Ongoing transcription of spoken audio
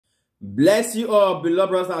Bless you all, beloved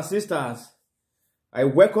brothers and sisters. I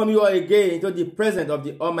welcome you all again into the presence of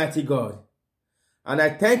the Almighty God. And I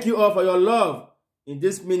thank you all for your love in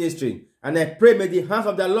this ministry. And I pray may the hands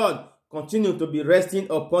of the Lord continue to be resting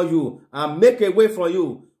upon you and make a way for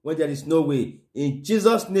you when there is no way. In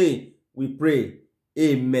Jesus' name we pray.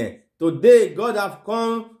 Amen. Today God has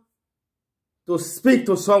come to speak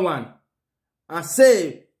to someone and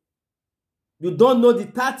say, you don't know the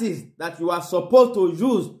tactics that you are supposed to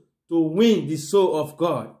use to win the soul of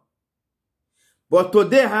God. But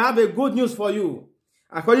today I have a good news for you.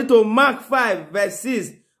 According to Mark 5 verse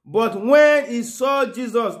 6, but when he saw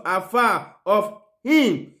Jesus afar of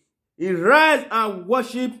him, he rise and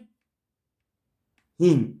worship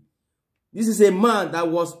him. This is a man that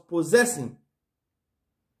was possessed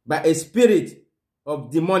by a spirit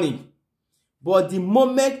of demonic. But the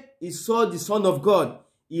moment he saw the Son of God,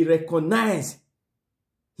 he recognized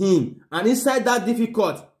him. And inside that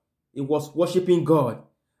difficult, he was worshiping God.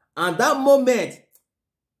 And that moment,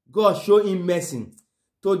 God showed him mercy.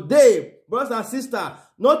 Today, brothers and sisters,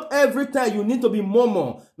 not every time you need to be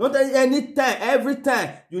murmur. Not any time, every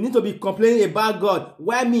time you need to be complaining about God.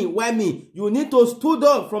 Why me? Why me? You need to stand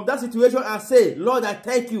up from that situation and say, Lord, I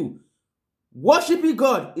thank you. Worshiping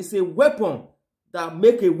God is a weapon that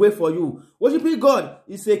make a way for you. Worshiping God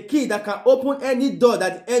is a key that can open any door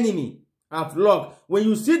that the enemy have locked. When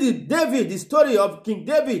you see the story of King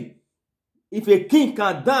David, if a king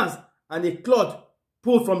can dance and a cloth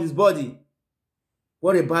pulled from his body,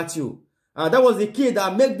 what about you? And that was the key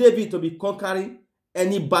that made David to be conquering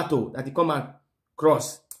any battle that he come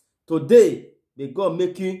across. Today, may God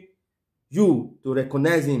make you to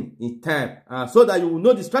recognize him in time, so that you will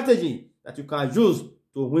know the strategy that you can use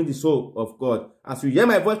to win the soul of God. As you hear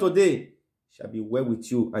my voice today, it shall be well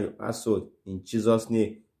with you and your soul. In Jesus'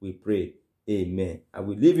 name we pray. Amen. I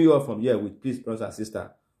will leave you all from here with peace, brothers and sisters.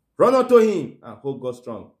 Run unto him and hold God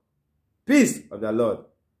strong. Peace of the Lord,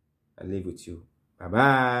 I live with you.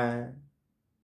 Bye-bye.